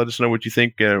 Let us know what you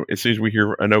think. As soon as we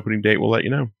hear an opening date, we'll let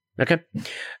you know. Okay.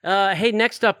 Hey,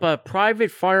 next up, private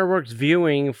fireworks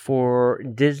viewing for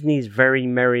Disney's Very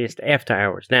Merriest After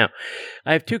Hours. Now,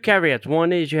 I have 2 caveats.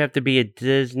 One is you have to be a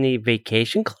Disney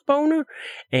Vacation Club owner,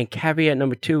 and caveat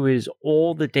number 2 is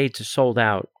all the dates are sold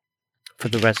out for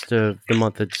the rest of the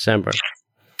month of December.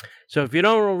 So if you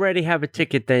don't already have a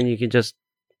ticket, then you can just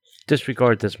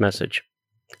disregard this message.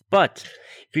 But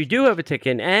if you do have a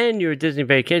ticket and you're a Disney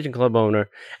Vacation Club owner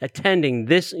attending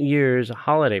this year's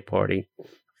holiday party,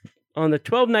 on the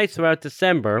 12 nights throughout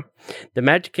December, the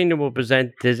Magic Kingdom will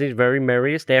present Disney's Very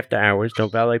Merriest After Hours,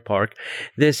 Don't Valet Park.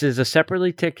 This is a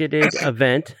separately ticketed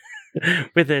event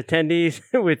with attendees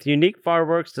with unique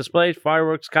fireworks displays,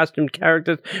 fireworks, costumed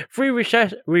characters, free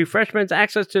refreshments,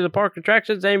 access to the park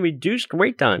attractions, and reduced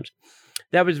wait times.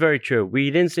 That was very true.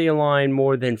 We didn't see a line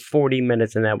more than 40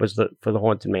 minutes, and that was for the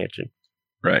Haunted Mansion.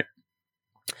 Right.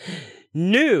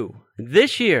 New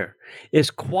this year is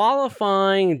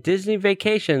qualifying Disney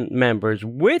Vacation members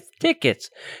with tickets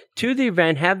to the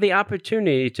event have the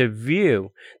opportunity to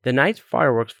view the night's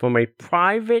fireworks from a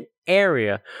private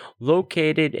area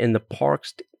located in the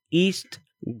park's east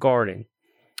garden.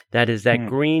 That is that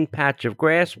green patch of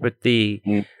grass with the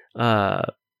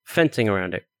fencing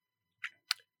around it.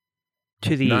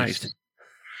 To the east.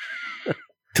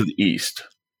 To the east.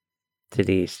 To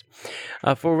the east.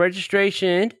 For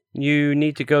registration, you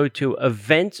need to go to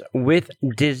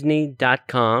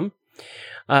eventswithdisney.com.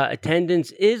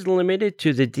 Attendance is limited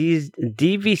to the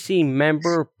DVC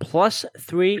member plus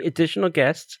 3 additional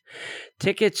guests.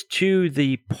 Tickets to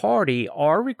the party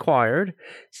are required.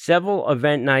 Several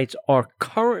event nights are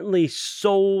currently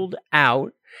sold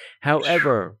out.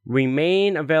 However,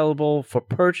 remain available for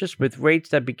purchase with rates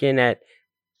that begin at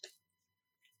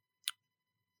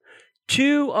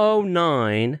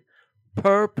 $209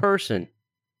 per person.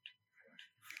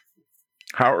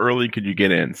 How early could you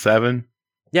get in? 7?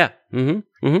 Yeah.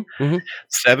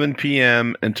 7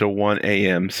 p.m. until 1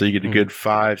 a.m. So you get a good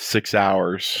 5-6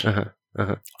 hours for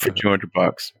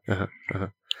 $200.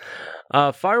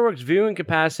 Fireworks viewing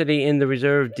capacity in the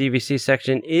reserved DVC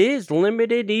section is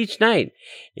limited each night.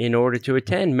 In order to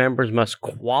attend, members must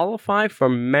qualify for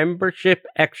membership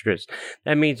extras.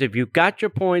 That means if you got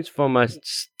your points from a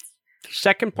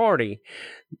second party,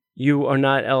 you are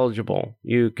not eligible.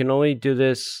 You can only do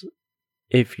this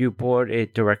if you bought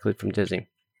it directly from Disney.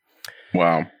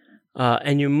 Wow.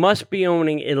 And you must be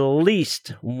owning at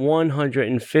least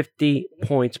 150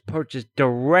 points purchased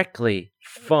directly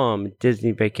from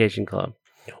Disney Vacation Club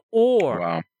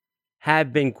or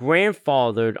have been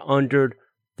grandfathered under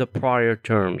the prior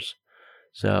terms.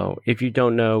 So if you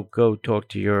don't know, go talk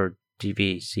to your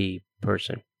DVC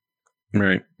person.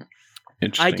 Right.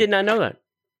 I did not know that.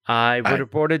 I would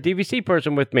have brought a DVC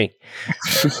person with me.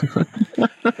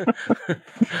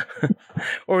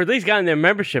 Or at least gotten their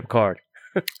membership card.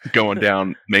 Going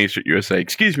down Main Street USA.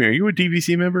 Excuse me, are you a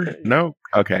DVC member? No?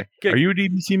 Okay. Good. Are you a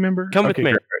DVC member? Come with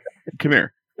me. Great. Come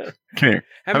here.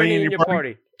 How many in your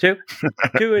party? 2?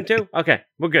 2 and 2? Okay,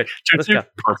 we're good. Let's go.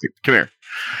 Perfect. Come here.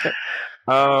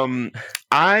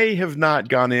 I have not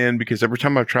gone in because every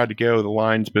time I've tried to go, the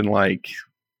line's been like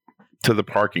to the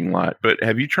parking lot. But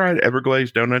have you tried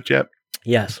Everglazed Donuts yet?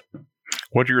 Yes.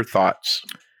 What are your thoughts?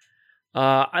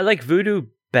 I like Voodoo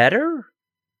better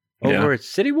over at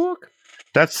City Walk.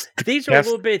 These are a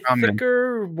little bit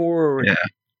thicker, more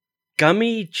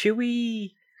gummy,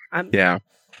 chewy.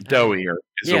 Doughier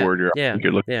is the word you're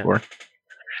looking for.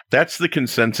 That's the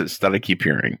consensus that I keep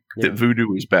hearing, that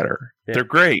Voodoo is better. Yeah. They're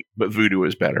great, but Voodoo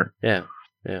is better. Yeah.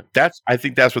 I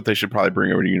think that's what they should probably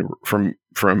bring over to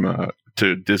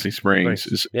to Disney Springs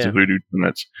is Voodoo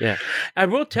Donuts. Yeah. I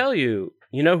will tell you,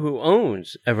 you know who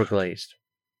owns Everglazed?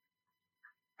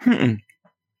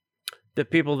 The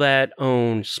people that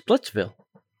own Splitsville.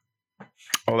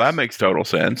 Oh, that makes total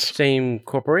sense. Same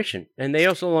corporation. And they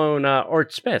also own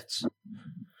Art Smith's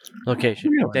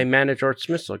location. Really? They manage Art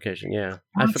Smith's location, yeah.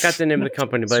 I forgot the name of the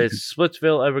company, but it's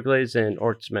Splitsville, Everglades, and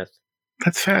Art Smith.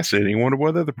 That's fascinating. I wonder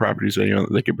what other properties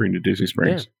they could bring to Disney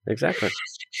Springs. Yeah, exactly.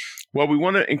 Well, we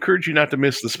want to encourage you not to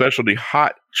miss the specialty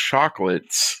hot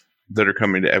chocolates that are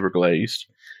coming to Everglazed.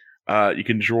 You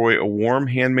can enjoy a warm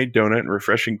handmade donut and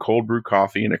refreshing cold brew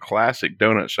coffee in a classic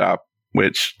donut shop,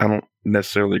 which I don't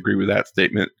necessarily agree with that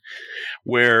statement,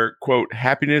 where, quote,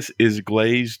 happiness is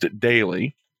glazed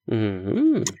daily.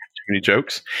 Mm-hmm. Too many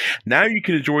jokes. Now you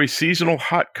can enjoy seasonal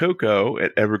hot cocoa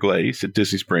at Everglazed at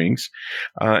Disney Springs.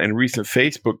 In recent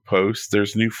Facebook posts,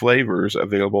 there's new flavors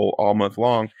available all month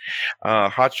long.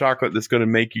 Hot chocolate that's going to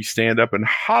make you stand up and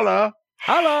holla.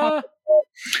 Holla!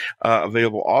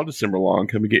 Available all December long.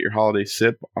 Come and get your holiday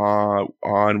sip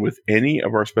on with any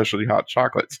of our specialty hot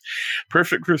chocolates.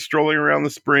 Perfect for strolling around the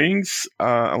Springs,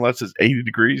 unless it's 80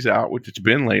 degrees out, which it's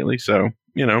been lately. So,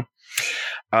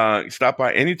 stop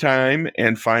by anytime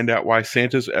and find out why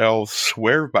Santa's elves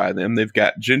swear by them. They've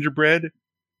got gingerbread,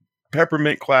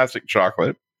 peppermint classic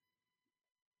chocolate.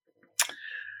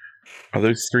 Are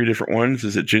those 3 different ones?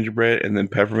 Is it gingerbread and then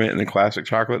peppermint and then classic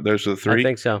chocolate? Those are the 3? I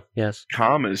think so, yes.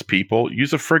 Commas, people.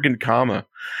 Use a friggin' comma.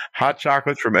 Hot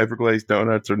chocolates from Everglazed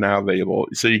Donuts are now available.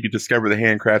 So you can discover the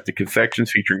handcrafted confections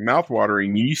featuring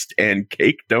mouthwatering yeast and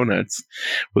cake donuts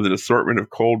with an assortment of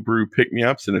cold brew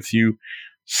pick-me-ups and a few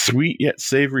Sweet yet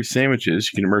savory sandwiches.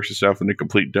 You can immerse yourself in a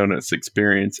complete donuts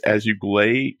experience as you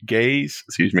gaze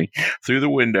through the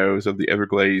windows of the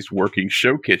Everglazed working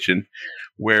show kitchen,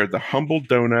 where the humble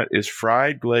donut is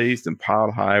fried, glazed, and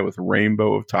piled high with a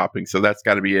rainbow of toppings. So that's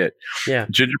got to be it. Yeah.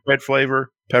 Gingerbread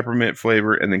flavor, peppermint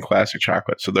flavor, and then classic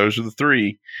chocolate. So those are the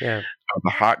three of the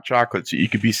hot chocolates that you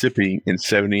could be sipping in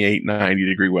 78,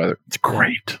 90-degree weather. It's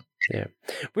great. Yeah.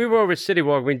 We were over City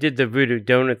Walk. We did the Voodoo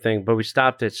Donut thing, but we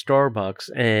stopped at Starbucks,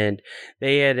 and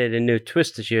they added a new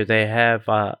twist this year. They have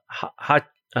hot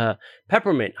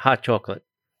peppermint hot chocolate.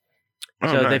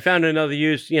 So nice. They found another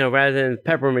use, rather than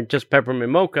peppermint, just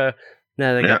peppermint mocha.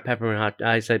 Now they got peppermint hot.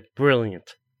 I said,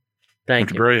 brilliant.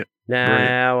 Thank you. Brilliant.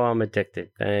 Now I'm addicted.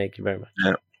 Thank you very much.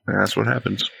 Yeah, that's what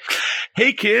happens.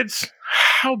 Hey, kids,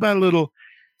 how about a little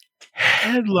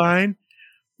headline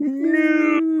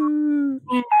news?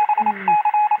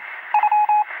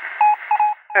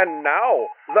 And now,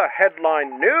 the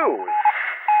headline news.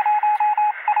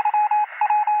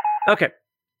 Okay.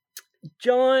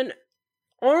 John,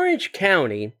 Orange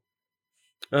County,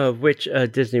 of which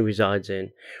Disney resides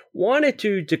in, wanted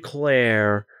to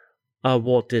declare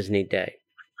Walt Disney Day.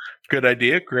 Good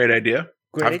idea. Great idea.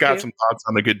 I've got some thoughts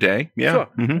on a good day. Yeah. Sure.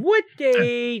 Mm-hmm. What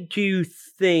day do you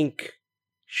think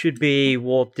should be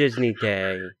Walt Disney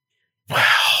Day? Well,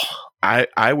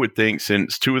 I would think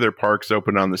since two of their parks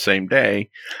open on the same day,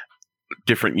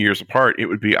 different years apart, it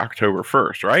would be October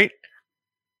 1st, right?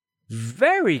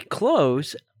 Very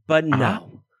close, but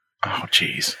no. Oh,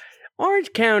 geez.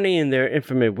 Orange County, in their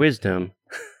infinite wisdom,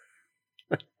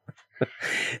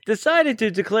 decided to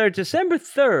declare December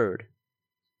 3rd,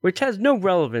 which has no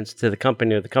relevance to the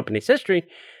company or the company's history,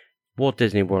 Walt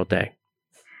Disney World Day.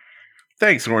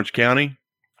 Thanks, Orange County.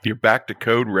 You're back to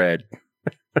code red.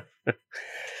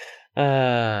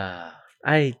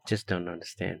 I just don't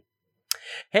understand.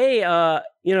 Hey, a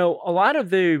lot of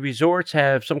the resorts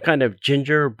have some kind of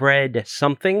gingerbread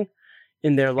something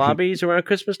in their lobbies around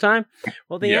Christmas time.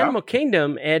 Well, the Animal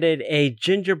Kingdom added a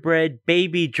gingerbread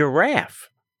baby giraffe.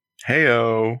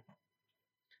 Hey-o.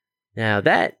 Now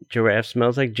that giraffe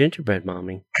smells like gingerbread,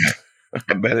 Mommy.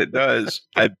 I bet it does.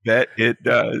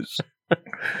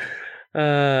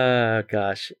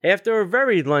 Gosh. After a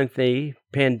very lengthy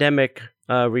pandemic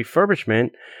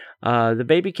refurbishment, the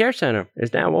Baby Care Center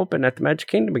is now open at the Magic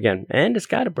Kingdom again, and it's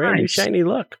got a brand new shiny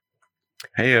look.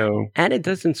 Hey-o. And it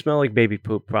doesn't smell like baby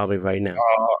poop probably right now.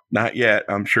 Not yet.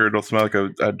 I'm sure it'll smell like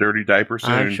a dirty diaper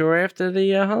soon. I'm sure after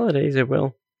the holidays it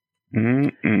will.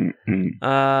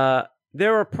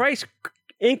 There are price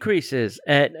increases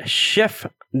at Chef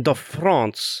de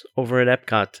France over at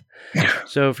Epcot.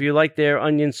 So if you like their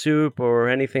onion soup or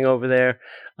anything over there,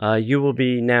 you will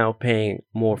be now paying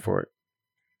more for it.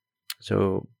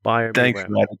 So buyer beware. Thanks,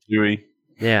 Ratatouille.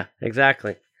 Yeah,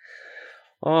 exactly.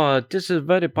 Oh, this is a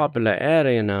very popular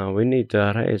area now. We need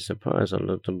to raise the price a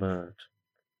little bit.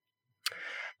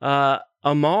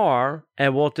 Amar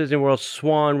at Walt Disney World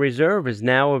Swan Reserve is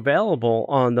now available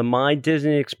on the My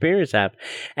Disney Experience app.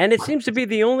 And it seems to be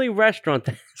the only restaurant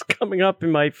that's coming up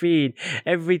in my feed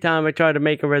every time I try to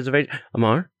make a reservation.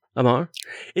 Amar?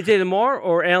 Is it Amar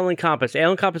or Ale and Compass?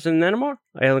 Ale and Compass and then Amar?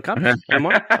 Ale and Compass?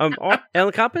 Amar? Ale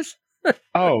and Compass?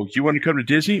 Oh, you want to come to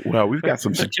Disney? Well, we've got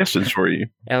some suggestions for you.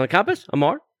 Ale and Compass?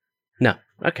 Amar? No.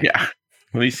 Okay. Yeah.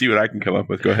 Let me see what I can come up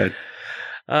with. Go ahead.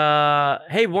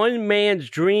 Hey, One Man's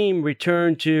Dream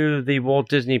returned to the Walt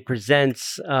Disney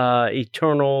Presents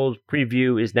Eternal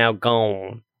preview is now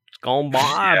gone. It's gone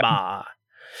bye-bye.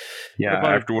 Yeah,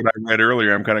 after what I read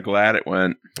earlier, I'm kind of glad it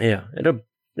went. Yeah,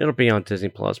 it'll be on Disney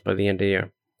Plus by the end of the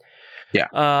year.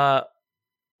 Yeah.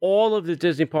 All of the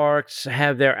Disney parks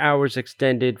have their hours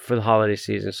extended for the holiday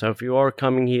season. So if you are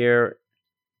coming here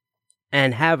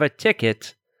and have a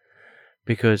ticket,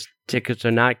 because tickets are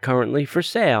not currently for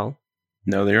sale.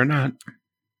 No, they are not.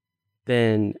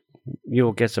 Then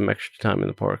you'll get some extra time in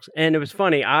the parks. And it was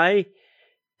funny. I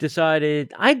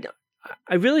decided, I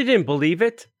really didn't believe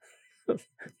it.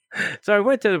 So I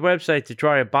went to the website to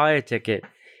try to buy a ticket.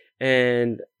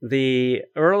 And the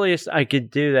earliest I could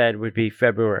do that would be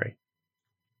February.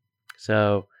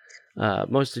 So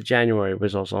most of January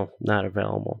was also not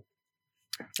available.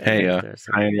 Hey,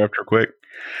 I interrupt real quick.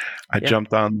 I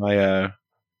jumped on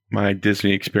my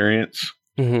Disney Experience.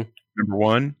 Mm-hmm. Number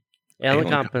 1, Ale and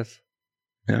Compass.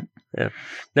 Yeah.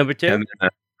 Number 2? And then,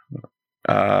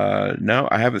 no,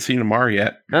 I haven't seen Amar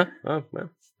yet. Huh? Oh, well,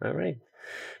 all right.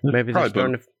 Maybe they're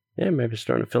starting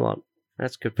to fill up.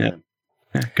 That's good for them.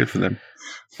 Yeah, good for them.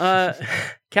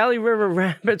 Cali River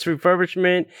Rapids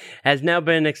refurbishment has now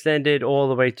been extended all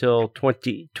the way till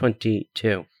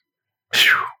 2022.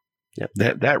 Yep.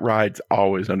 That ride's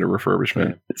always under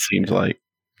refurbishment, it seems like.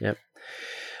 Yep.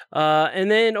 And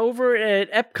then over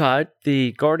at Epcot,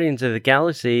 the Guardians of the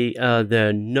Galaxy,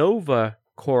 the Nova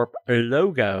Corp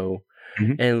logo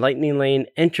and Lightning Lane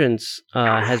entrance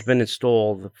has been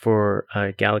installed for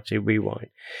Galaxy Rewind.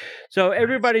 So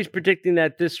everybody's predicting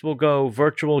that this will go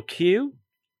virtual queue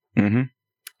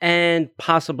and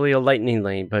possibly a Lightning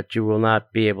Lane, but you will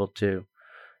not be able to,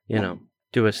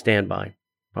 do a standby,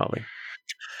 probably.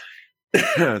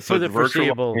 So for the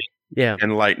foreseeable,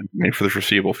 and Lightning for the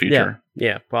foreseeable future.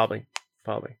 Yeah, probably.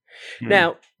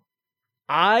 Now,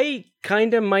 I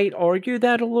kind of might argue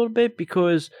that a little bit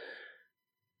because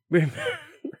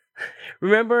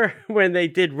remember when they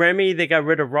did Remy, they got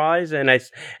rid of Rise, and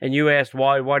you asked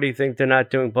why do you think they're not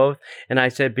doing both? And I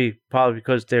said probably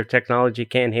because their technology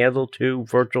can't handle 2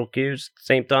 virtual queues at the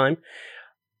same time.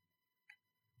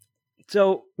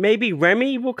 So maybe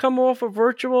Remy will come off of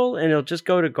virtual and it'll just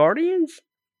go to Guardians?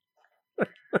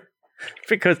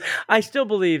 Because I still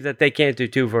believe that they can't do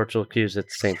 2 virtual queues at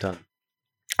the same time.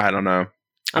 I don't know.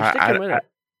 I'm sticking with it.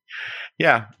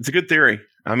 Yeah, it's a good theory.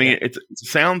 I mean, it's a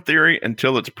sound theory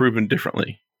until it's proven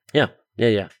differently. Yeah.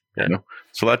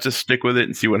 So let's just stick with it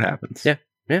and see what happens. Yeah.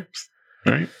 All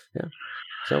right. Yeah.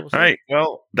 So all right.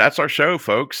 Well, that's our show,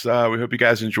 folks. We hope you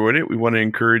guys enjoyed it. We want to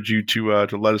encourage you to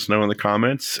let us know in the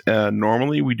comments.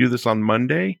 Normally, we do this on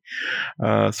Monday.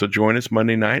 So join us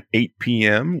Monday night, 8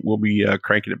 p.m. We'll be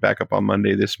cranking it back up on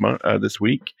Monday this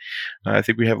week. I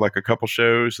think we have like a couple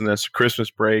shows, and that's a Christmas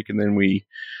break, and then we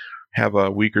have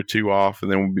a week or 2 off, and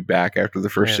then we'll be back after the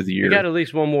first of the year. We got at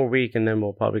least one more week, and then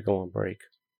we'll probably go on break.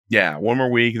 Yeah, one more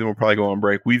week, and then we'll probably go on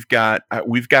break. We've got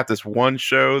this one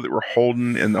show that we're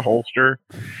holding in the holster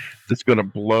that's going to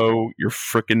blow your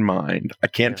freaking mind. I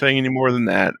can't tell you any more than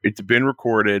that. It's been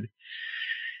recorded.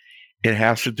 It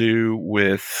has to do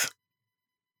with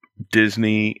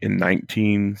Disney in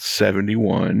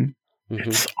 1971.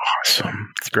 It's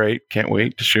awesome. It's great. Can't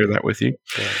wait to share that with you.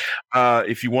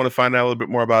 If you want to find out a little bit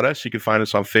more about us, you can find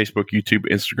us on Facebook, YouTube,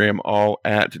 Instagram, all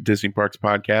at Disney Parks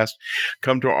Podcast.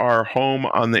 Come to our home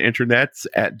on the internet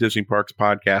at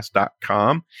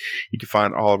DisneyParksPodcast.com. You can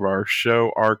find all of our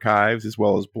show archives as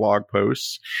well as blog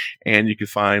posts. And you can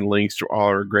find links to all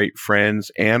our great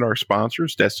friends and our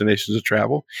sponsors, Destinations of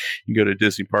Travel. You can go to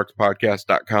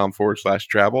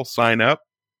DisneyParksPodcast.com/travel, sign up.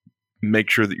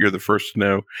 Make sure that you're the first to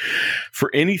know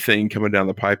for anything coming down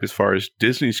the pipe as far as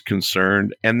Disney's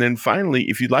concerned. And then finally,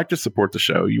 if you'd like to support the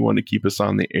show, you want to keep us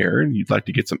on the air and you'd like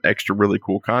to get some extra really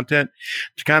cool content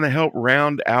to kind of help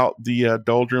round out the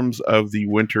doldrums of the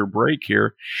winter break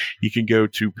here, you can go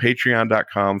to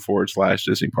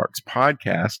patreon.com/Disney Parks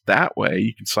Podcast. That way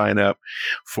you can sign up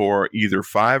for either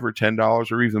 $5 or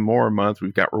 $10 or even more a month.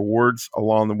 We've got rewards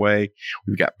along the way.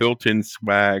 We've got built-in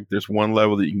swag. There's one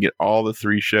level that you can get all the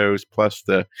 3 shows plus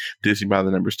the Disney by the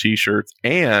Numbers t-shirts.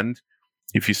 And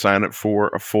if you sign up for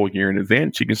a full year in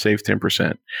advance, you can save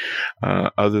 10%.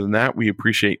 Other than that, we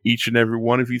appreciate each and every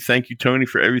one of you. Thank you, Tony,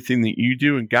 for everything that you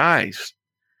do. And guys,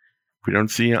 if we don't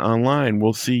see you online,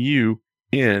 we'll see you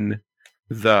in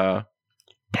the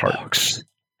parks.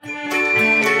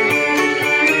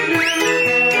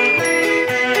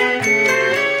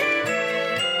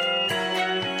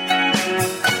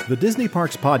 The Disney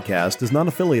Parks Podcast is not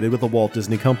affiliated with the Walt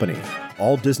Disney Company.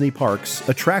 All Disney parks,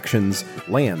 attractions,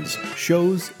 lands,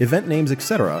 shows, event names,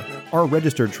 etc. are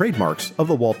registered trademarks of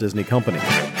the Walt Disney Company.